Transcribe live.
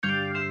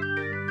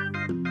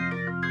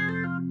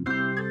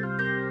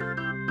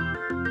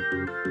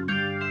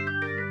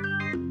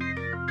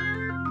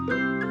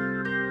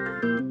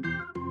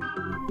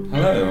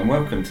Hello and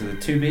welcome to the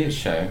Two Beers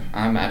Show.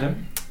 I'm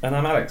Adam. And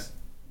I'm Alex.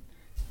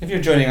 If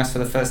you're joining us for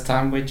the first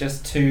time, we're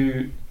just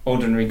two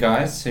ordinary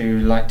guys who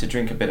like to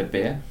drink a bit of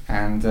beer,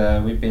 and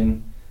we've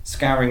been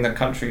scouring the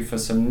country for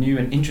some new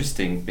and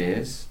interesting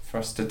beers for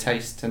us to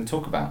taste and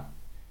talk about.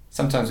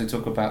 Sometimes we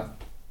talk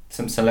about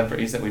some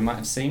celebrities that we might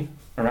have seen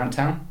around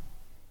town,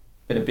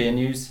 bit of beer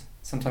news,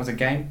 sometimes a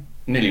game,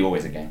 nearly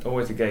always a game.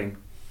 Always a game.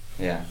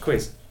 Yeah.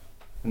 Quiz.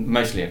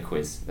 Mostly a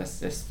quiz,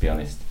 let's be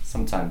honest.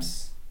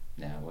 Sometimes,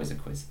 yeah, always a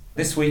quiz.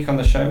 This week on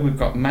the show we've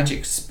got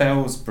Magic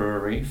Spells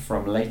Brewery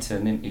from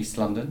Leighton in East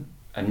London.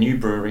 A new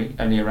brewery,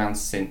 only around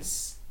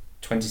since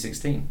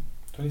 2016.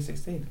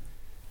 2016.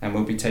 And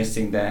we'll be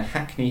tasting their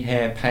Hackney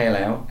Hare Pale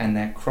Ale and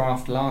their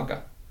Craft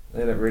Lager.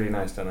 They look really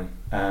nice, don't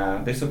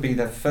they? This will be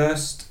the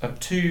first of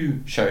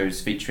two shows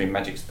featuring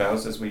Magic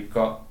Spells, as we've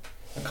got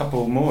a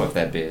couple more of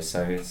their beers,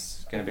 so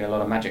it's going to be a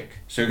lot of magic.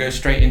 Should we go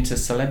straight into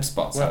celeb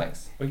spots,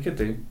 Alex? We could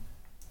do.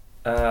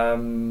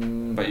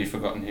 But you've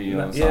forgotten who you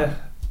want to Yeah. start.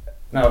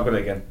 No, I've got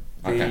it again.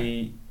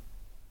 Okay.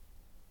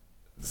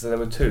 So there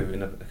were two,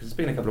 because it's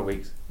been a couple of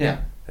weeks.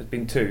 Yeah. There's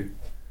been two.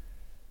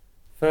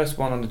 First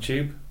one on the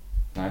Tube.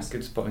 Nice.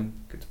 Good spotting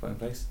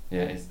place.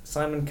 Yeah, it's...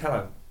 Simon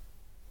Callow.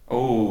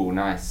 Oh,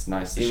 nice. The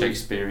He was-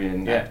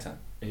 Shakespearean yeah. actor.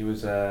 He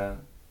was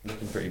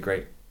looking pretty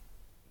great.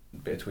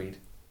 Bit of tweed.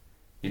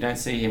 You don't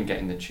see him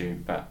getting the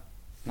Tube, but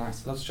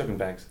nice. Lots of shopping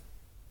bags.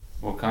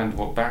 What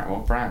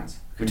brands?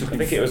 I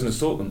think it was an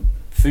assortment.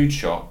 Food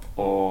shop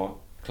or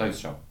clothes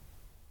shop?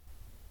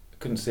 I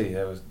couldn't see.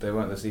 They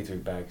weren't the see-through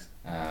bags.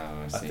 Oh,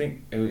 I see. I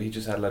think he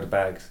just had a load of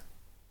bags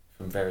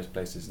from various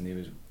places, and he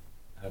was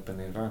helping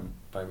the environment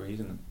by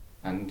reusing them.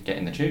 And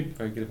getting the Tube.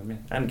 Very good of him, yeah.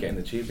 And getting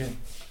the Tube, yeah.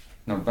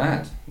 Not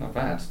bad.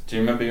 Do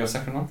you remember your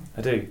second one?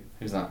 I do.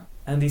 Who's that?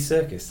 Andy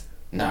Serkis.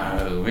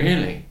 No,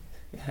 really?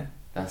 Yeah.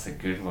 That's a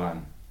good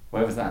one.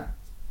 Where was that?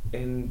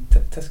 In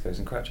Tesco's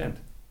in Crouch End.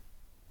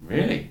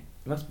 Really?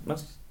 Must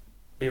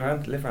be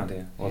live around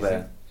here. Or He's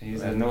there.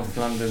 He's a North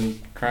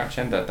London Crouch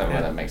Ender.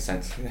 Yeah. That makes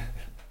sense. Yeah.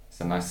 It's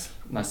a nice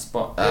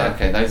spot. Yeah.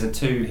 Okay, those are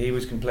two. He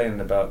was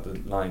complaining about the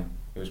line.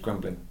 He was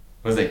grumbling.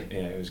 Was he?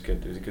 Yeah, it was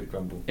good. It was a good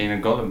grumble. In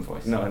a Gollum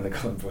voice? Not in the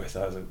Gollum voice.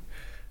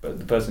 But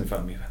the person in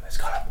front of me went, "Let's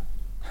Gollum."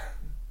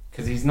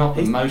 Because he's not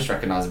the most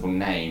recognisable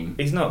name.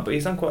 He's not, but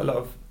he's done quite a lot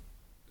of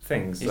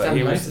things. He's Like, done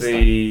he loads was of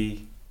the...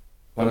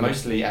 Well,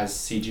 mostly as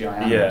CGI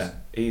animals. Yeah,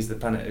 he's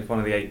one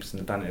of the apes in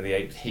the Planet of the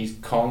Apes. He's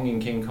Kong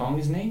in King Kong,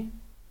 isn't he?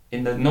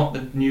 In the not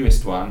the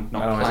newest one,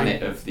 not Oh, is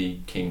Planet of the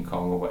King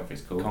Kong or whatever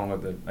it's called. Kong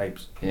of the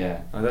Apes.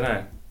 Yeah. I don't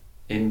know.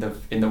 In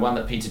the one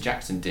that Peter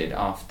Jackson did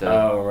after.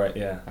 Oh right,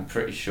 yeah. I'm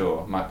pretty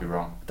sure. Might be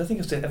wrong. I don't think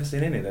I've ever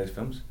seen any of those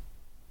films.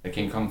 The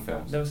King Kong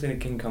films. Never seen a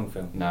King Kong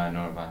film. No,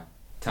 nor have I.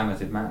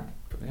 Talented man.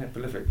 But yeah,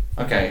 prolific.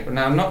 Okay,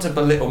 now not to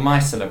belittle my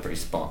celebrity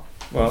spot,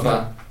 Well,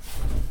 but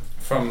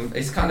from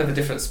it's kind of a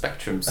different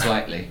spectrum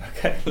slightly.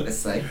 Okay. Let's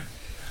say.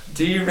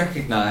 Do you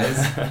recognise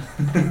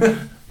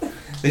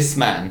this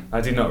man?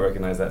 I do not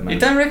recognise that man. You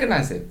don't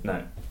recognise him?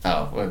 No.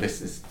 Oh well,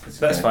 this is.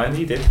 That's fine.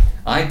 You did.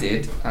 I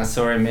did. I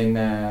saw him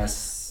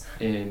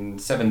in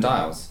Seven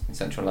Dials in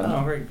central London.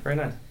 Oh, very very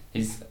nice.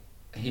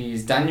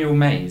 He's Daniel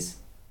Mays.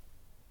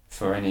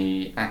 For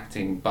any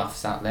acting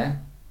buffs out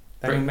there.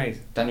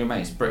 Daniel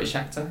Mays, British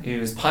actor. He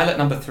was pilot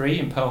number 3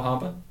 in Pearl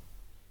Harbor.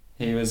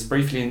 He was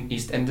briefly in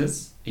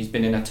EastEnders. He's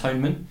been in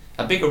Atonement,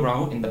 a bigger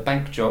role in The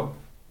Bank Job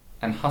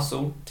and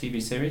Hustle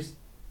TV series.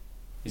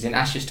 He's in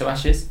Ashes to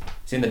Ashes.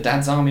 He's in the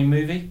Dad's Army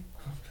movie.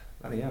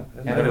 Bloody hell.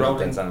 He had a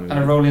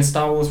role in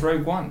Star Wars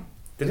Rogue One.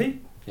 Did he?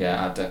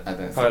 Yeah, I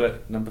don't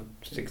Pilot number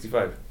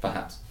 65.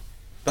 Perhaps.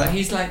 But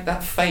he's like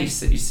that face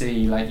that you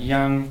see, like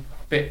young,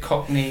 bit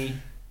cockney.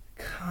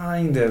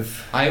 Kind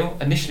of. I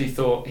initially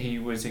thought he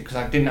was, because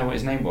I didn't know what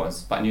his name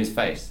was, but I knew his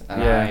face. And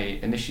Yeah. I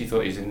initially thought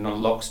he was in a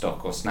Lock,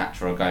 Stock or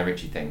Snatch or a Guy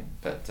Ritchie thing,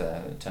 but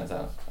it turns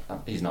out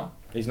he's not.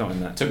 He's not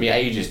in that. It took me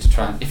ages to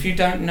try and... If you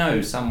don't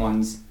know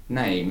someone's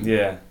name,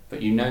 Yeah.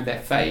 but you know their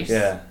face,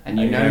 Yeah. and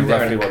you know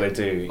roughly what they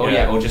do. Oh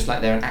yeah, or just like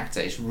they're an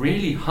actor, it's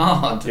really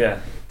hard Yeah.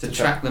 to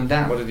track them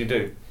down. What did you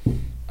do?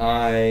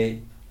 I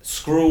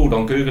scrawled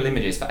on Google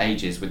Images for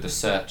ages with the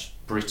search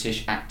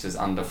British actors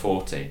under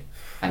 40,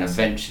 and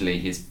eventually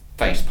his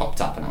face popped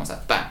up and I was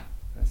like, bam!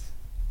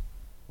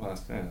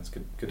 That's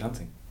good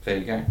hunting. There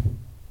you go.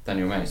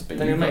 Daniel Mays. But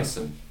Daniel you've got Mays.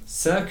 some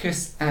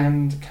Circus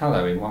and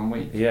Callow in 1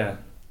 week. Yeah.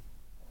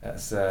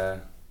 That's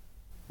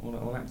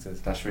all actors.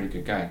 That's really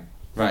good going.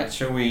 Right,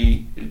 shall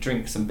we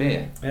drink some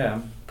beer? Yeah,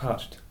 I'm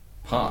parched.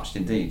 Parched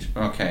indeed.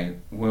 Okay,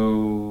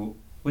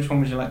 which one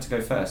would you like to go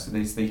first?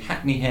 There's the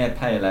Hackney Hare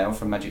Pale Ale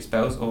from Magic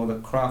Spells or the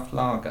Craft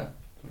Lager?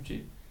 Would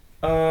you?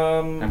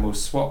 And we'll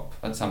swap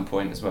at some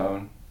point as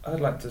well. I'd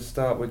like to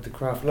start with the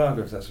Craft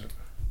Lager, if that's...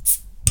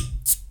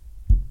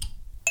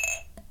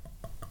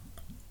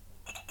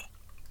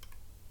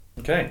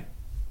 Okay.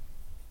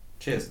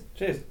 Cheers.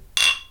 Cheers.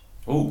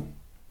 Ooh.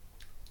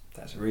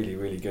 That's really,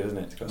 really good, isn't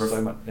it? It's got Ref-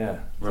 so much, yeah.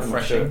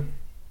 Refreshing.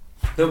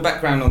 Little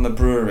background on the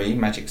brewery,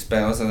 Magic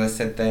Spells. As I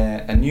said,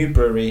 they're a new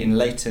brewery in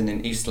Leighton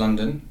in East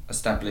London,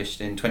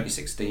 established in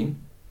 2016.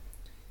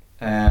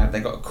 They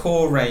got a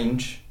core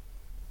range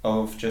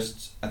of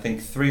just, I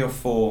think, 3 or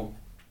 4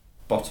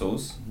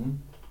 bottles. Mm-hmm.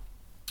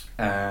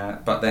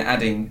 But they're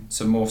adding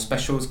some more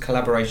specials,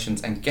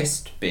 collaborations and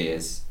guest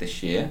beers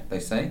this year, they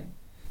say.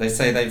 They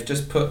say they've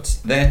just put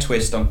their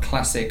twist on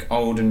classic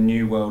old and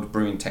new world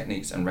brewing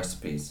techniques and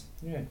recipes.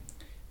 Yeah.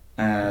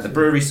 The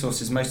brewery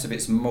sources most of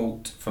its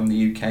malt from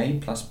the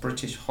UK, plus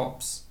British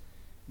hops,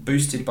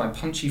 boosted by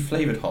punchy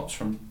flavoured hops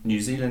from New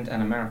Zealand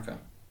and America.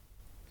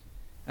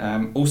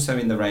 Also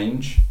in the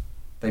range,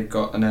 they've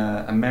got an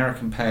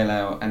American Pale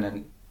Ale and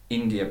an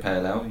India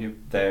Pale Ale.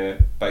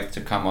 They're both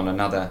to come on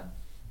another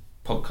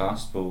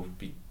podcast. We'll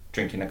be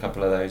drinking a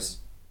couple of those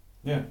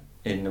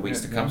in the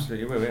weeks to come.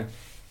 Absolutely will, yeah.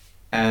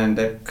 And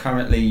they're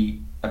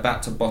currently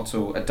about to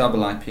bottle a double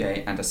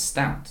IPA and a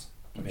stout,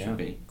 which would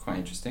be quite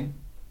interesting.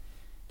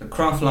 The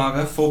craft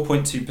lager,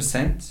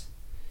 4.2%.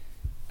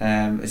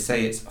 They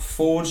say it's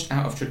forged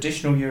out of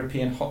traditional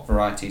European hop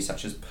varieties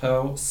such as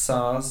Pearl,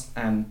 Saaz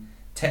and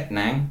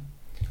Tettnang,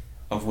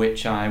 of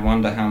which I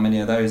wonder how many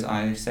of those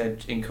I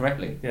said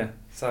incorrectly. Yeah,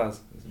 Saaz,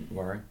 isn't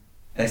worrying.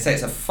 They say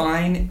it's a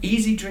fine,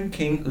 easy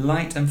drinking,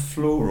 light and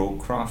floral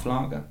craft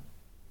lager.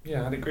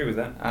 Yeah, I'd agree with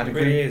that. I'd it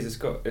agree. really is.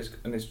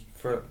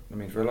 For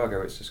a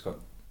lager, it's just got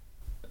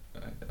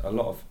a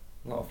lot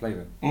of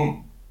flavour.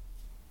 Mm.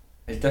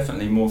 It's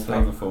definitely more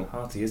flavourful.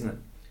 Hearty, isn't it?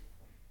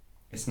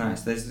 It's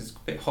nice. It's a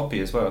bit hoppy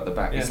as well at the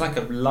back. Yeah. It's like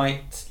a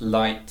light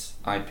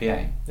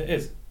IPA. It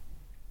is.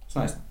 It's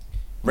nice.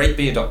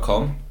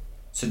 Ratebeer.com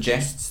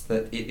suggests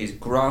that it is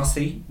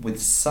grassy with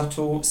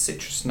subtle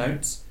citrus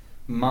notes,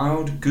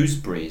 mild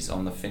gooseberries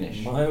on the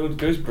finish. Mild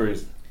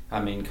gooseberries. I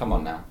mean, come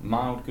on now.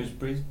 Mild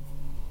gooseberries?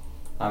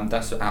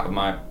 That's out of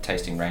my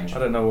tasting range. I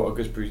don't know what a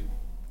gooseberry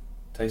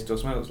tastes or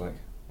smells like.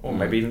 Or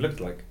maybe even looks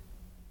like.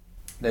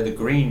 They're the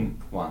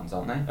green ones,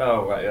 aren't they?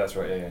 Oh, right, yeah, that's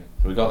right, yeah.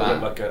 We got that.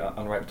 Look like an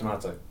unripe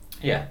tomato.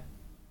 Yeah.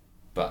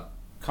 But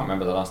can't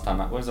remember the last time.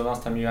 When was the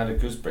last time you had a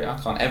gooseberry? I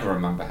can't ever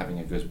remember having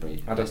a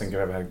gooseberry. I don't think I've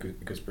ever had a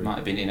gooseberry. Might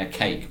have been in a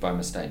cake by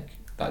mistake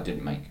that I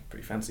didn't make.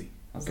 Pretty fancy.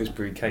 That's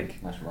gooseberry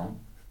cake. That's wrong.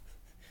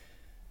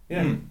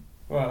 Yeah.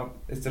 Well,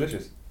 it's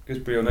delicious.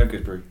 Gooseberry or no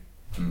gooseberry.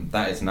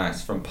 That is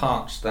nice. From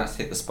Parched, that's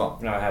hit the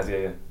spot. No, it has,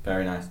 yeah.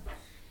 Very nice.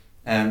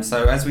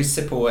 So as we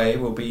sip away,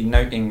 we'll be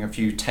noting a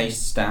few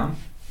tastes down.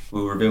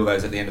 We'll reveal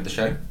those at the end of the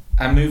show.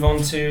 And move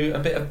on to a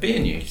bit of beer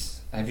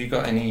news. Have you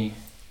got any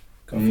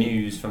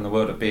news from the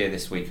world of beer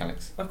this week,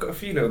 Alex? I've got a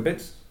few little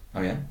bits.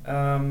 Oh, yeah?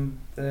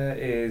 There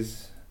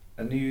is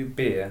a new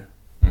beer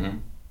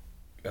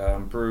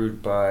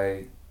brewed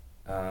by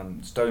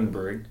Stone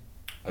Brewing.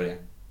 Oh, yeah.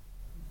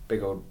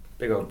 Big old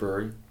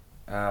brewery.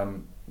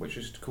 Which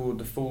is called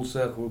the Full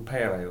Circle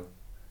Pale Ale.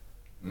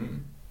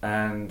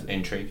 And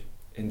Intrigued.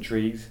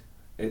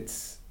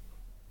 It's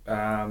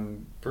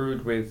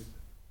brewed with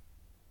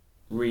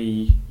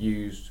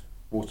reused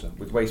water,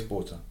 with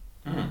wastewater.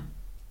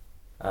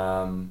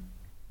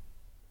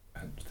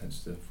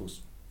 Hence the full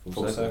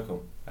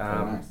circle.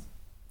 Nice.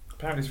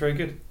 Apparently it's very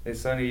good.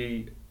 It's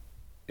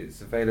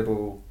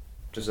available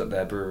just at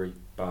their brewery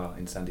bar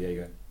in San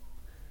Diego.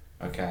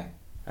 Okay.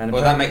 And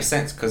well, that makes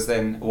sense, because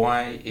then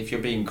why, if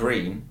you're being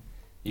green,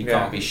 you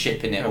can't be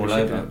shipping it all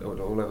over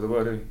the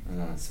world, do you?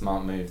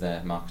 Smart move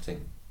there,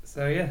 marketing.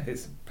 So yeah,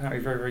 it's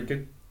apparently very, very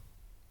good.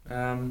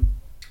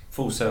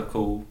 Full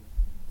Circle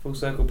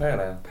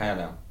Pale Ale. Pale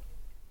Ale.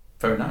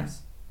 Very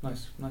nice.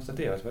 Nice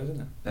idea, I suppose,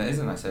 isn't it? That is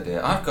a nice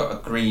idea. I've got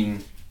a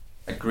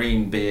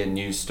green beer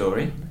news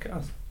story. Look at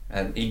us.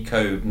 An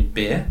eco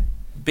beer.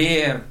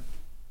 Beer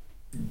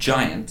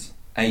giant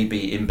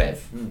AB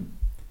InBev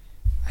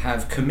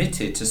have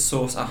committed to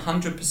source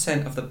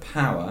 100% of the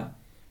power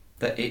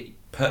that it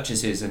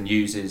purchases and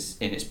uses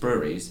in its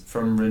breweries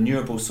from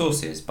renewable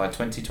sources by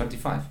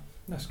 2025.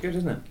 That's good,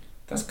 isn't it?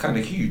 That's kind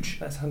of huge.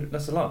 That's a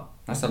lot.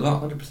 That's a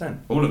lot. 100%.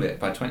 All of it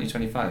by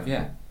 2025,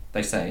 yeah,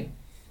 they say.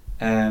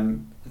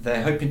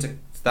 They're hoping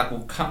that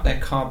will cut their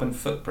carbon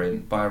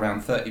footprint by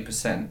around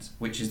 30%,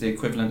 which is the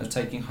equivalent of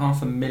taking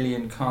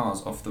 500,000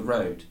 cars off the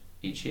road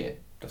each year.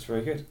 That's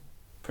very good.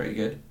 Pretty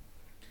good.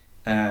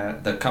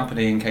 The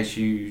company, in case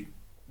you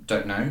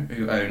don't know,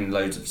 who own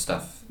loads of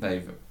stuff,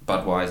 they've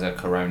Budweiser,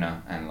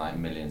 Corona, and like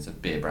millions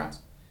of beer brands.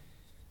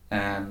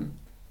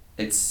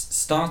 It's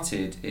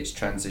started its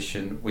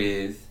transition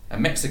with a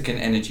Mexican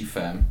energy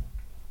firm,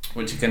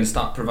 which is going to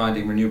start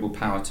providing renewable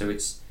power to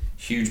its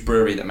huge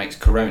brewery that makes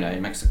Corona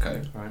in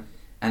Mexico. Right.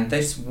 And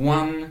this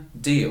one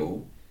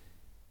deal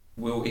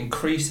will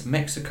increase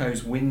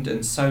Mexico's wind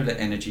and solar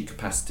energy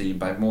capacity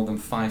by more than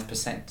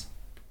 5%.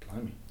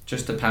 Blimey.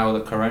 Just to power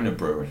the Corona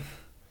brewery.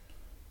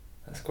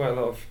 That's quite a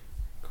lot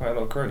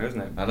of Corona,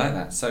 isn't it? I like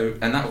that. So,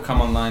 and that will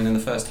come online in the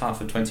first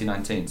half of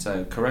 2019.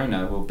 So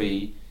Corona will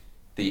be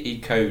the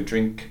eco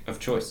drink of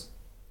choice.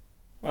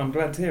 Well, I'm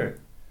glad to hear it.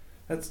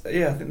 I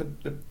think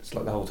it's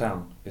like the whole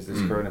town is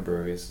this Corona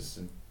brewery. It's just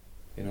an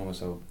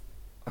enormous old.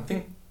 I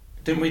think,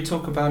 didn't we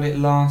talk about it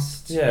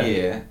last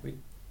year?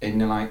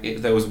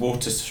 There was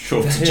water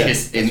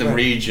shortages in the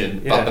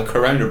region, but the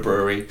Corona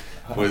brewery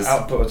was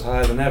output was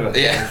higher than ever.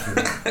 Yeah.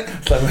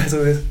 It's like, where's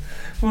all this?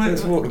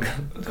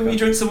 Can we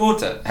drink some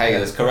water? Hey,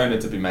 there's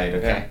Corona to be made,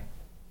 okay?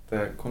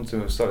 Yeah. The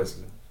quantum of solace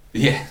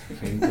Yeah.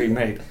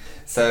 remade.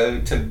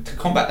 So to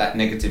combat that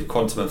negative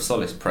quantum of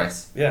solace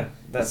press. Yeah,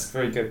 that's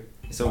very good.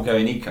 It's all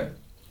going eco.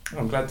 Oh,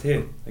 I'm glad to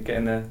hear they're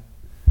getting their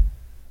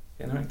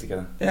act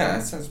together. Yeah,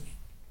 that sounds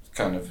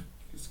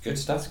it's good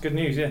stuff. That's good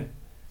news, yeah.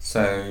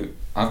 So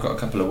I've got a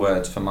couple of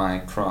words for my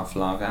craft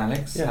lager,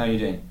 Alex. Yeah. How are you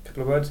doing? A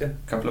couple of words, yeah.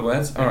 Couple of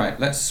words? Alright,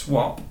 let's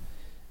swap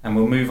and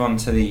we'll move on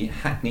to the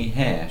Hackney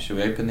Hare. Shall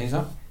we open these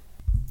up?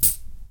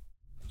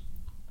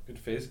 Good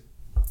fizz.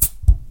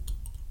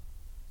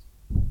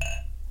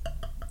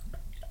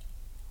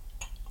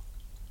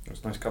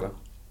 That's a nice colour.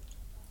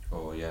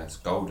 Oh yeah, it's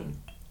golden.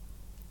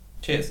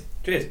 Cheers.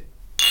 Cheers.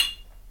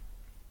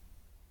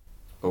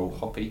 Oh,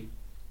 hoppy.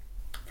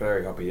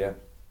 Very hoppy, yeah.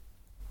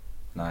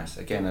 Nice.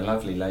 Again, a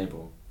lovely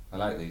label. I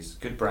like these.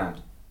 Good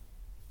brand.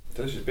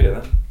 Delicious beer,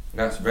 that.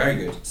 That's very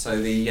good.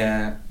 So the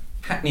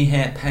Hackney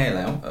Hare Pale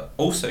Ale,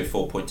 also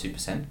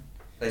 4.2%.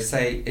 They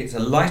say it's a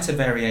lighter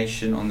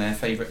variation on their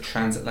favourite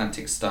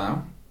transatlantic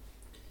style.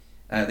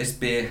 This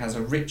beer has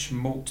a rich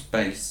malt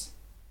base,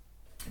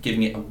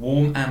 giving it a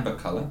warm amber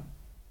colour.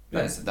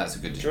 Yeah. That's a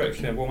good Correct,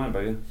 description. yeah, warm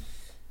amber, yeah.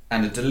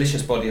 And a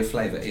delicious body of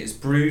flavour. It is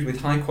brewed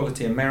with high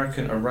quality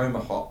American aroma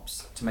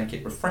hops to make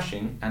it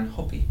refreshing and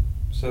hoppy.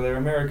 So they're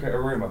America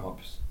aroma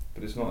hops,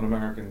 but it's not an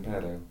American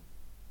pale ale.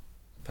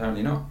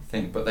 Apparently not, I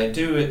think. But they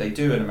do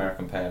an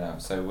American pale ale,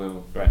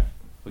 so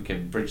we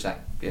can bridge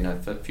that in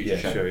a future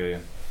show. Yeah, sure, yeah.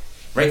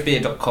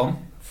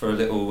 Ratebeer.com for a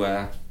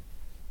little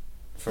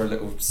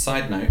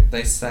side note.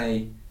 They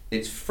say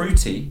it's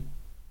fruity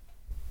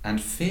and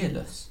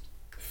fearless.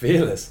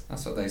 Fearless.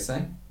 That's what they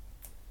say.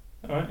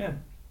 All right, yeah.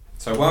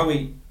 So while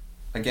we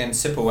again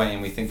sip away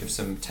and we think of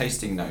some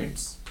tasting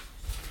notes,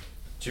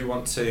 do you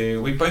want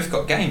to? We've both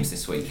got games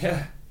this week.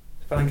 Yeah,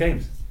 fun and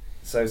games.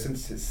 So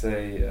since it's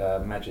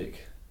a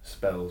magic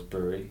spells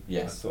brewery,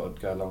 yes, I thought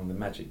I'd go along the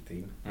magic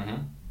theme.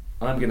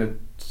 Mm-hmm. I'm going to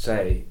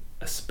say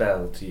a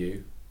spell to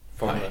you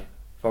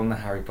from the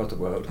Harry Potter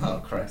world.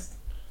 Oh Christ!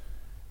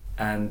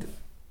 And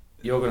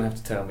you're going to have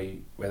to tell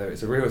me whether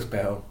it's a real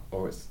spell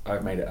or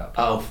I've made it up.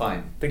 Oh,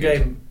 fine. The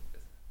game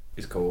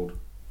is called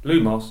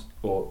Lumos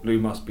or Lou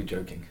Must Be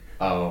Joking.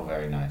 Oh,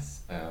 very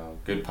nice.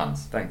 Good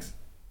puns. Thanks.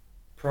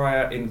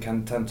 Prior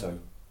Incantanto.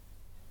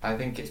 I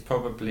think it's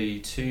probably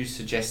too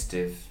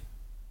suggestive,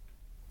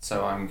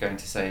 so I'm going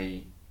to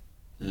say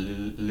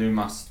Lou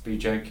must be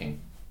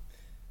joking.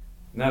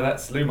 No,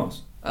 that's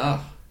Lumos.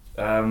 Oh.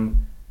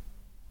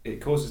 It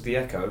causes the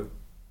echo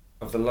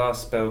of the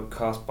last spell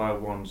cast by a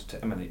wand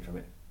to emanate from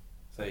it.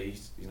 So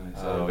it's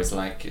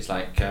like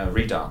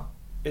Redar.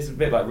 It's a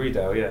bit like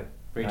Redale, yeah.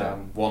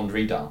 Redar. Wand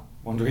Redar.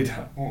 Wand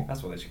Redale. Oh.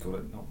 That's what they should call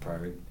it, not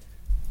Prior.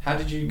 How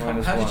did you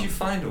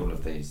find all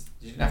of these?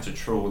 You didn't have to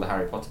trawl all the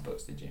Harry Potter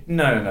books, did you?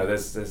 No.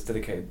 There's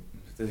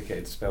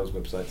dedicated spells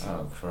websites.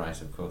 Oh,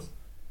 Christ, of course.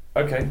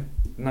 Okay,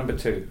 number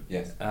 2.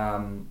 Yes.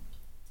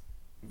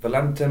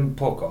 Volantem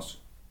Porcos.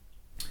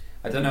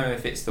 I don't know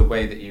if it's the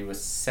way that you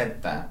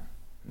said that,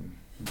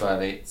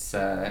 but it's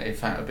in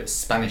fact a bit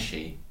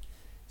Spanishy.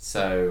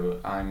 So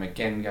I'm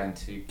again going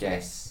to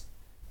guess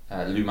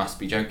Lou must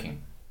be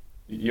joking.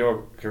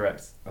 You're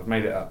correct. I've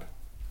made it up.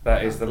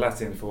 That is the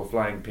Latin for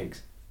flying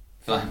pigs.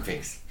 Flying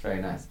pigs. Very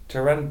nice.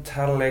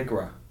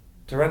 Tarantalegra.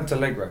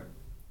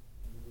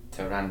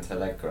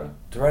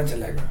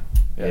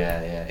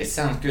 Yeah. It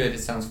sounds good. It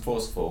sounds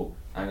forceful.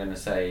 I'm going to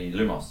say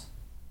Lumos.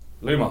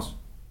 Lumos.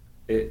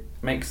 It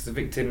makes the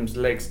victim's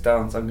legs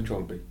dance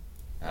uncontrollably.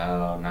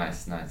 Oh,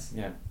 nice.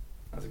 Yeah,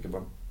 that's a good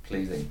one.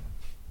 Pleasing.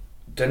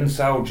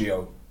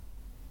 Densalgio.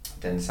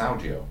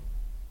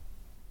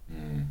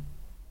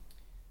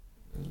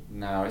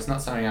 No, it's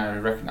not something I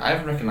recognise. I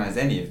haven't recognised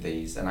any of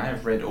these, and I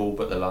have read all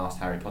but the last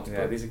Harry Potter book.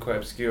 Yeah, these are quite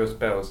obscure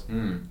spells.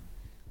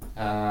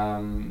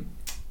 I'm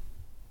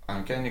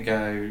going to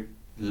go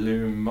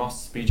Lou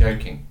must be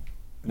joking.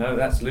 No,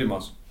 that's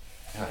Lumos.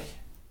 Oh.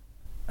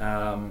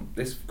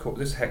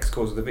 This hex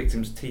causes the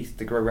victim's teeth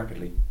to grow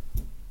rapidly.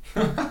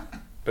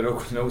 But it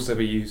can also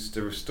be used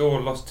to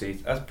restore lost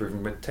teeth, as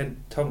proven when Ted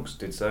Tonks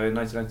did so in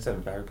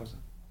 1997 for Harry Potter.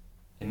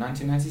 In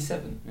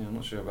 1997? Yeah, I'm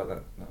not sure about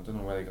that. I don't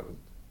know where they got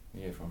the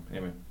year from.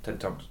 Anyway,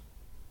 Ted Tonks.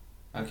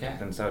 Okay.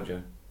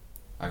 Densalgio.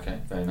 Okay,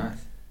 very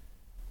nice.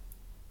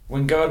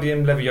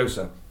 Wingardium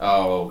Leviosa.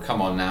 Oh,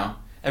 come on now.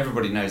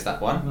 Everybody knows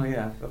that one. Oh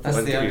yeah.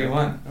 That's the only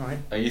one. Alright.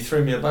 Oh, you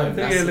threw me a bone.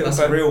 That's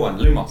a real one.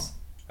 Lumos.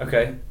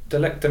 Okay.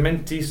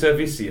 Delectamenti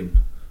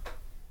Servicium.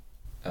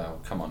 Oh,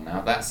 come on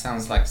now. That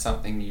sounds like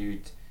something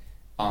you'd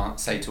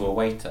say to a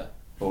waiter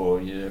or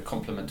a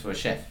compliment to a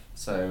chef.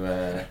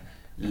 So,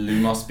 Lou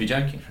must be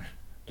joking.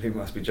 Lou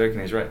must be joking,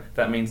 he's right.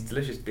 That means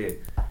delicious beer.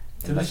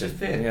 Delicious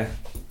beer? Yeah.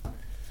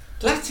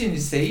 Latin, you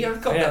see,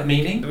 I've got that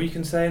meaning. You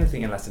can say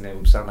anything in Latin, it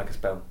will sound like a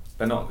spell.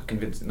 But not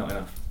convincing, not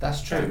enough.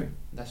 That's true.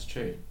 That's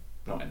true.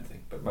 Not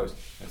anything, but most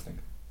things.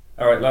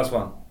 Alright, last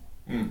one.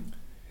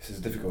 This is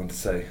a difficult one to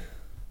say.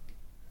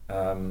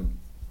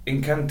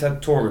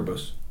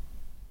 Incantatoribus.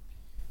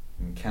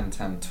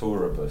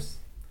 Incantatoribus.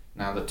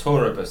 Now the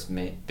Toribus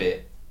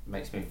bit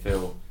makes me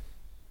feel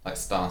like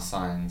star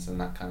signs and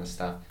that kind of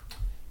stuff.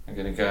 I'm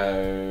going to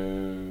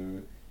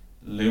go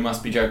Lou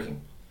must be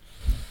joking.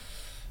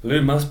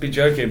 Lou must be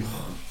joking.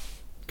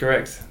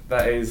 Correct.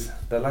 That is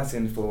the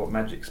Latin for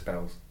magic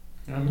spells.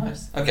 Oh,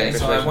 nice. Okay,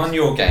 so I won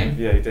your game.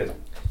 Yeah, you did.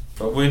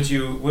 But will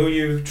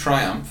you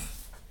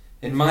triumph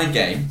in my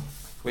game,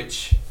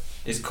 which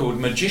is called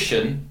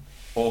Magician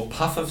or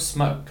Puff of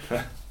Smoke?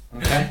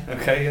 Okay?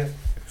 Okay, yeah.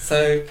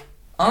 So,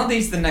 are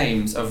these the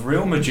names of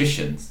real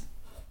magicians,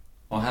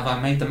 or have I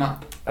made them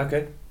up?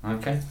 Okay.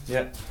 Okay.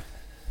 Yeah.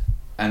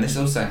 And this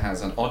also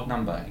has an odd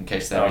number in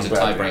case there is a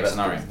tie-break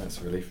scenario. That's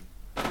a relief.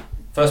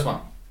 First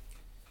one.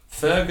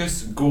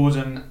 Fergus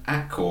Gordon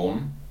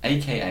Acorn,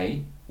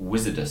 aka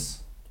Wizardus.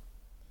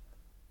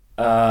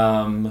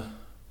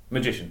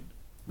 Magician.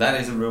 That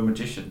is a real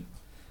magician.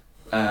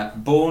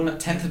 Born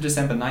 10th of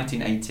December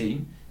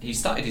 1918, he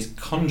started his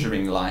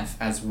conjuring life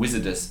as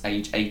Wizardus,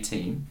 age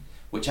 18,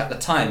 which at the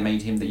time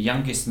made him the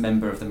youngest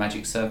member of the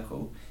Magic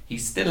Circle.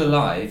 He's still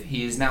alive.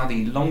 He is now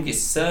the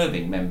longest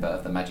serving member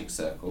of the Magic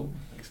Circle.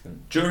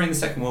 Excellent. During the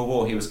Second World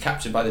War, he was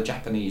captured by the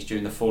Japanese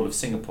during the fall of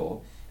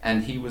Singapore,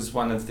 and he was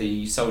one of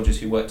the soldiers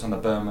who worked on the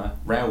Burma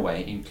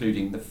Railway,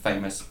 including the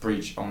famous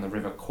bridge on the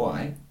River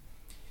Kwai.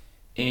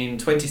 In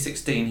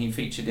 2016, he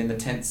featured in the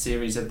 10th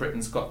series of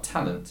Britain's Got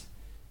Talent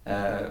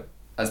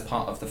as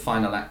part of the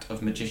final act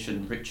of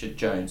magician Richard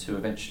Jones, who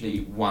eventually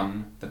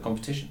won the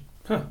competition.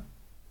 Huh.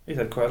 He's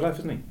had quite a life,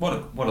 hasn't he? What a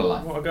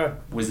life. What a guy.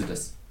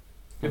 Wizardus.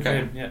 Good for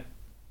him, yeah.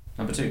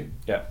 Number 2.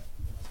 Yeah.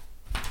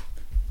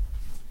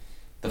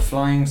 The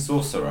Flying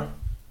Sorcerer.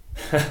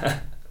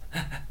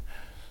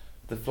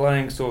 The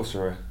Flying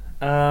Sorcerer.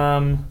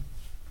 I'm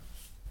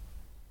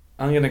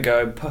going to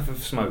go Puff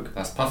of Smoke.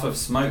 That's Puff of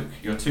Smoke.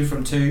 You're 2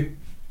 from 2.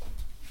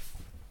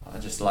 I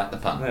just like the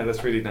pun. No,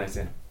 that's really nice,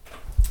 yeah.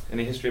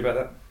 Any history about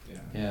that?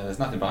 Yeah, there's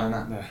nothing behind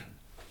that. No.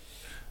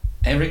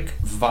 Eric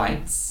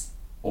Weitz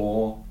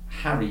or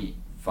Harry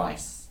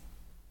Weiss.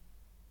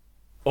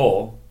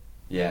 Or?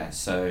 Yeah,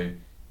 so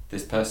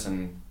this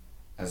person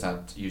has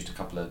used a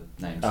couple of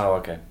names. Oh,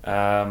 okay.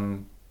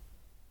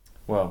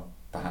 Well.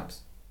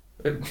 Perhaps.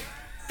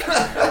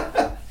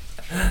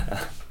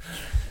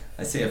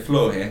 I see a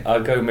flaw here.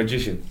 I'll go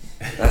Magician.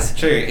 That's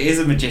true. It is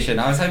a magician.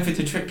 I was hoping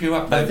to trip you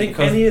up though. I think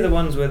any of the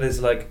ones where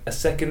there's like a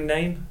second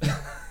name,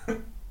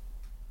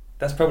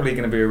 that's probably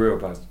going to be a real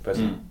person.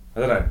 I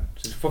don't know.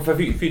 Just for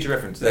future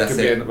reference. That could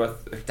be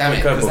damn it,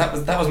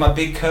 because that was my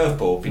big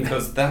curveball,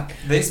 because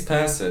this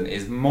person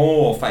is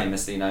more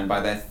famously known by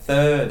their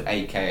third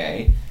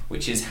AKA,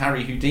 which is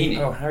Harry Houdini.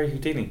 Oh, Harry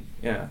Houdini.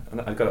 Yeah,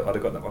 I'd have got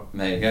that one.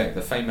 There you go.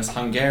 The famous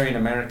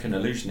Hungarian-American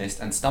illusionist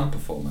and stunt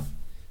performer,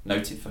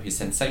 noted for his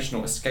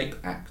sensational escape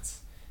acts.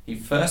 He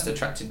first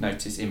attracted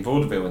notice in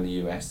vaudeville in the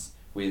US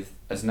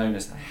as known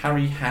as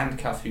Harry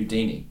Handcuff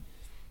Houdini.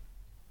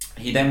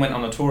 He then went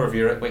on a tour of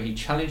Europe where he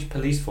challenged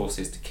police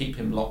forces to keep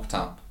him locked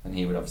up, and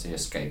he would obviously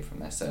escape from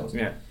their cells.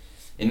 Yeah.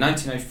 In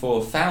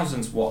 1904,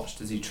 thousands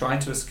watched as he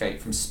tried to escape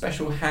from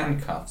special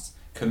handcuffs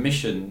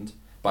commissioned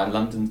by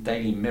London's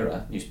Daily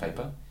Mirror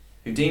newspaper.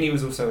 Houdini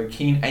was also a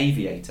keen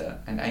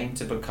aviator and aimed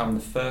to become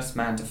the first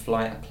man to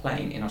fly a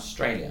plane in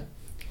Australia.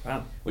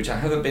 Wow. Which I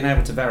haven't been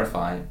able to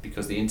verify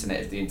because the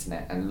internet is the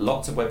internet, and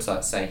lots of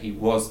websites say he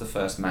was the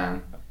first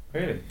man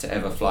to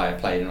ever fly a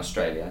plane in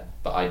Australia,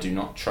 but I do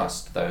not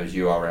trust those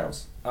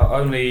URLs.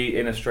 Only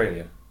in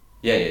Australia?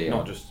 Yeah.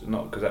 Not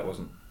because that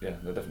wasn't, yeah,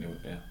 they definitely,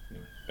 yeah.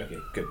 Anyway. Okay,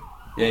 good.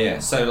 Yeah,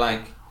 so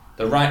like,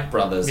 the Wright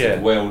brothers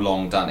had well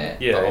long done it,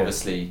 but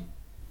obviously,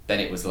 then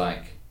it was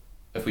like,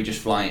 if we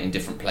just fly it in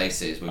different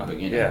places, we would,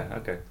 Yeah,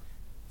 okay.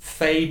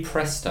 Fay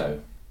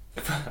Presto.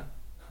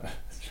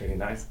 That's really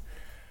nice.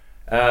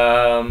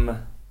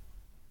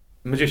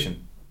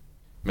 Magician.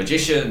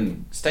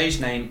 Stage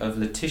name of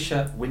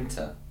Letitia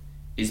Winter.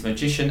 Is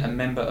magician a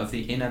member of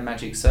the Inner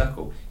Magic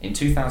Circle? In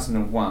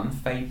 2001,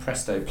 Fay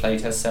Presto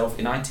played herself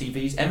in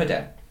ITV's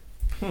Emmerdale.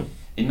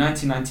 In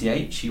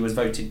 1998, she was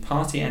voted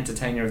Party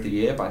Entertainer of the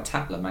Year by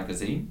Tatler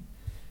magazine.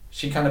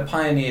 She kind of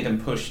pioneered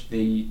and pushed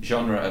the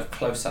genre of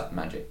close-up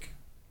magic.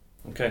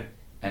 Okay.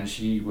 And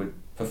she would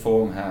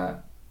perform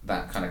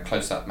that kind of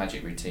close-up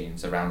magic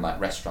routines around like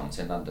restaurants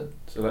in London.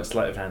 So like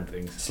sleight of hand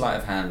things. Sleight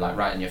of hand, like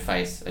right in your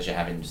face as you're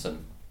having some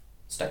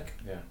steak.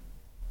 Yeah.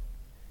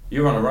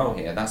 You're on a roll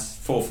here. That's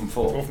 4 from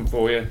 4. 4 from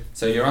 4, yeah.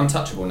 So you're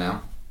untouchable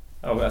now.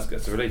 Oh,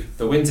 that's a relief.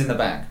 The wind's in the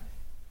bag.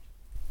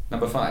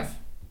 Number 5.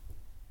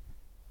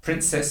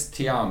 Princess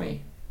Tiami.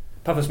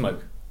 Puff of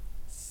Smoke.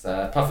 It's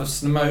Puff of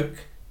Smoke,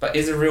 but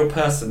is a real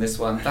person, this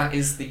one. That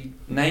is the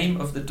name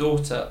of the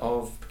daughter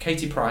of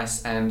Katie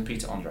Price and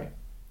Peter Andre.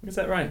 Is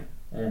that right?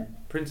 Yeah.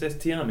 Princess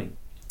Tiami.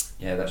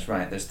 Yeah, that's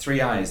right. There's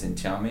 3 I's in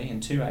Tiami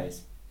and 2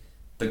 A's.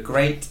 The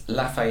Great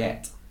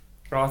Lafayette.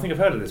 Oh, I think I've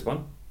heard of this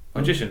one.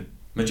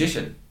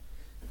 Magician.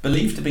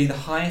 Believed to be the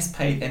highest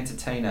paid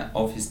entertainer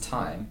of his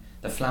time,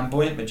 the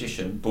flamboyant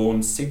magician,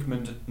 born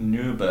Sigmund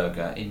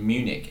Neuberger in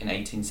Munich in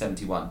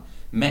 1871,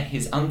 met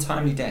his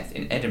untimely death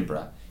in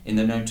Edinburgh in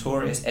the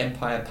notorious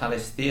Empire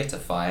Palace Theatre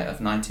fire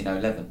of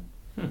 1911,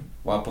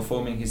 while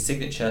performing his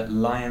signature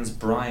Lion's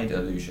Bride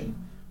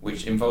illusion,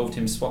 which involved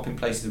him swapping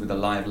places with a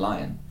live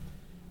lion.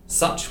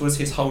 Such was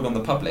his hold on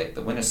the public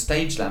that when a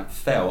stage lamp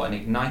fell and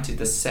ignited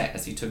the set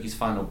as he took his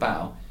final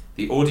bow,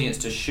 The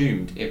audience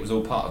assumed it was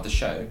all part of the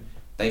show.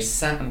 They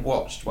sat and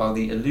watched while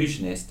the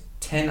illusionist,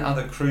 10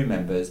 other crew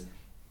members,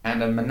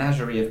 and a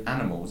menagerie of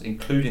animals,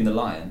 including the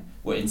lion,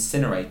 were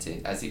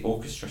incinerated as the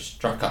orchestra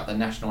struck up the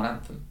national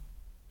anthem.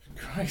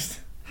 Christ.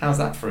 How's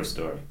that for a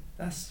story?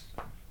 That's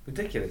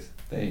ridiculous.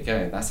 There you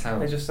go. That's how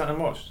they just sat and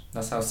watched.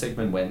 That's how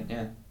Sigmund went.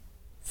 Yeah.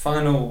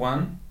 Final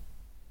one.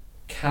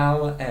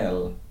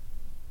 Kal-El.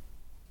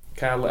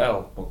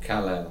 Kal-El. Or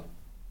Kal-El.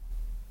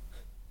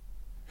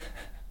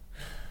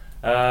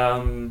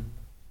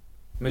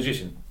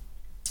 Magician.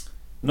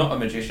 Not a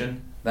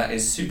magician. That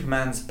is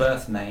Superman's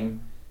birth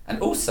name, and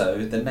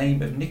also the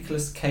name of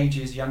Nicolas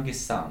Cage's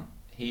youngest son.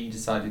 He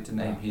decided to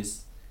name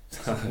his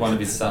one of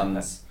his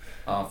sons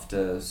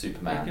after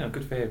Superman. Yeah,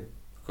 good for him.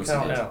 Of course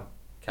Kal-El.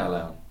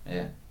 Kal-El,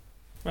 yeah.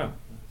 Well,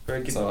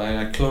 very good. So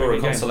I claw a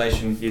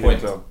consolation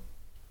point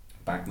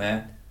back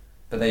there.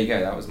 But there you go,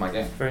 that was my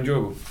game. Very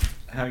enjoyable.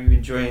 How are you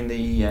enjoying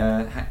the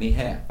Hackney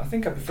Hare? I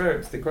think I prefer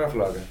it to the Craft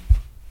Lager.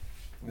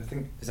 I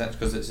think. Is that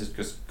because it's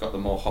just got the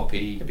more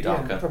hoppy,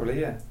 darker? Yeah, probably,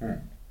 yeah.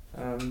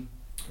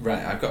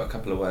 Right, I've got a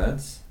couple of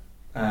words.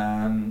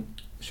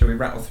 Shall we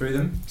rattle through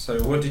them?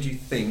 So what did you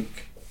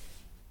think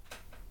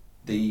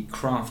the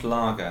Craft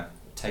Lager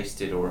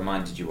tasted or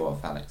reminded you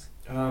of, Alex?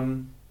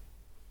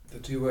 The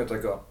two words I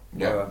got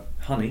were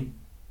honey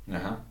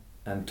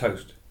and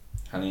toast.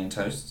 Honey and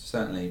toast,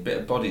 certainly. Bit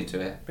of body to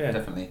it,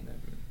 definitely.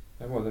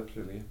 There was,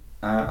 absolutely.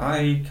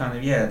 I kind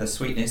of, the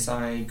sweetness,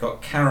 I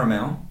got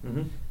caramel,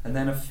 and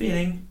then a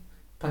feeling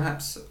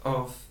perhaps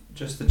of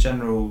just the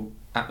general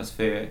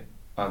atmosphere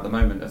at the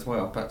moment as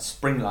well, but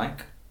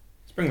spring-like.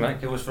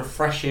 Spring-like? It was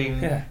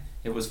refreshing, yeah.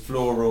 It was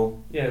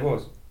floral. Yeah, it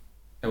was.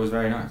 It was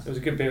very nice. It was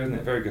a good beer, wasn't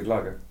it? Very good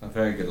lager. A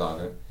very good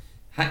lager.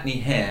 Hackney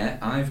Hare,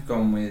 I've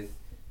gone with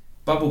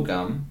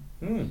bubblegum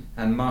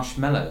and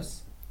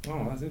marshmallows.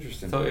 Oh, that's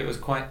interesting. Thought it was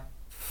quite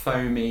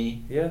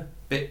foamy. Yeah.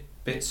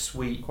 Bit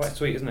sweet. Quite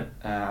sweet, isn't it?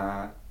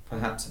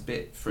 Perhaps a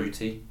bit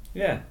fruity.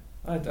 Yeah.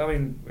 I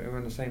mean, we're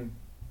on the same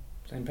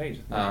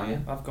page. Oh, yeah?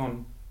 I've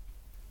gone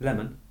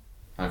lemon.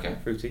 Okay.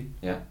 Fruity.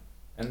 Yeah.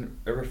 And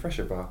a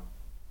refresher bar.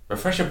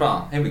 Refresher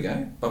bar. Here we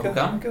go.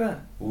 Bubblegum. Look at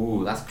that.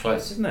 Ooh, that's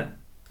close. Isn't it?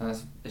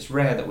 It's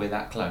rare that we're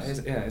that close.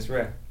 It's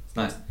rare. It's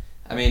nice.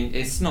 I mean,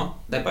 it's not.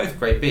 They're both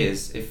great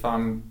beers. If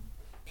I'm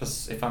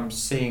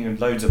seeing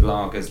loads of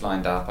lagers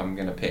lined up, I'm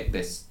going to pick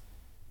this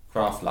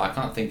craft lager. I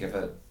can't think of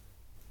a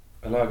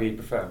lager you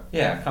prefer.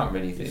 Yeah, I can't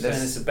really think. You're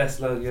saying it's the best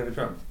lager you ever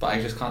drunk. But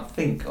I just can't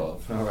think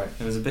of. All right.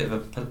 It was a bit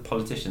of a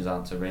politician's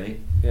answer, really.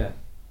 Yeah.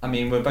 I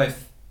mean, we're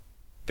both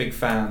big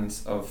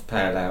fans of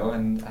Pale Ale,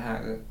 and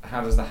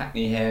how does the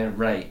Hackney Hare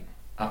rate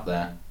up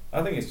there?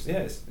 I think it's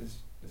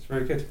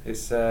very good.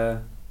 It's I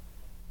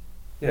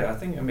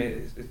think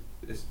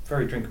it's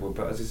very drinkable,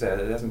 but as you said,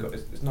 it hasn't got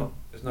there's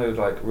no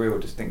like real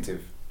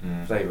distinctive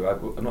flavour.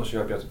 I'm not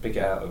sure I'd be able to pick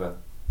it out of a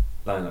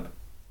lineup,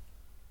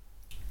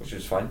 which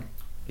is fine.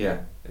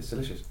 Yeah, it's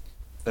delicious.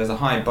 There's a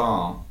high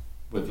bar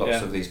with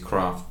lots of these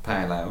craft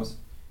pale ales,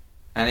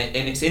 and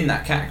it's in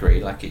that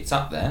category, like it's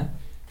up there,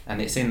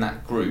 and it's in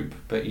that group.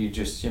 But you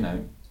just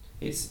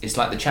it's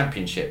like the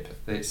championship.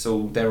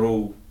 They're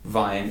all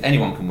vying.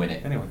 Anyone can win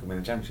it. Anyone can win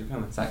a championship,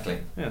 can't they? Exactly.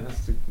 Yeah,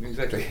 that's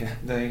exactly. Yeah.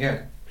 There you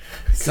go.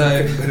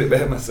 So put it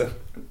better myself.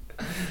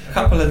 A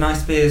couple of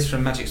nice beers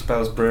from Magic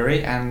Spells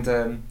Brewery,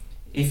 and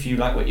if you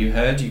like what you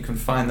heard, you can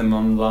find them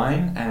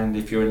online. And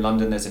if you're in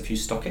London, there's a few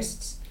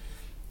stockists.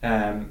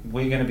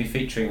 We're going to be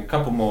featuring a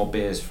couple more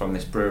beers from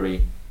this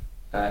brewery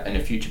in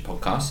a future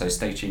podcast, so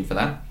stay tuned for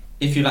that.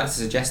 If you'd like to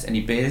suggest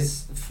any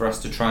beers for us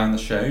to try on the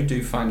show,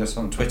 do find us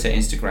on Twitter,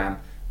 Instagram,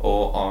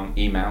 or on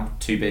email,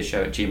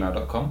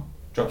 twobeershow@gmail.com.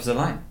 Drop us a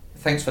line.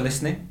 Thanks for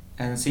listening,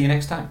 and see you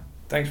next time.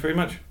 Thanks very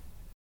much.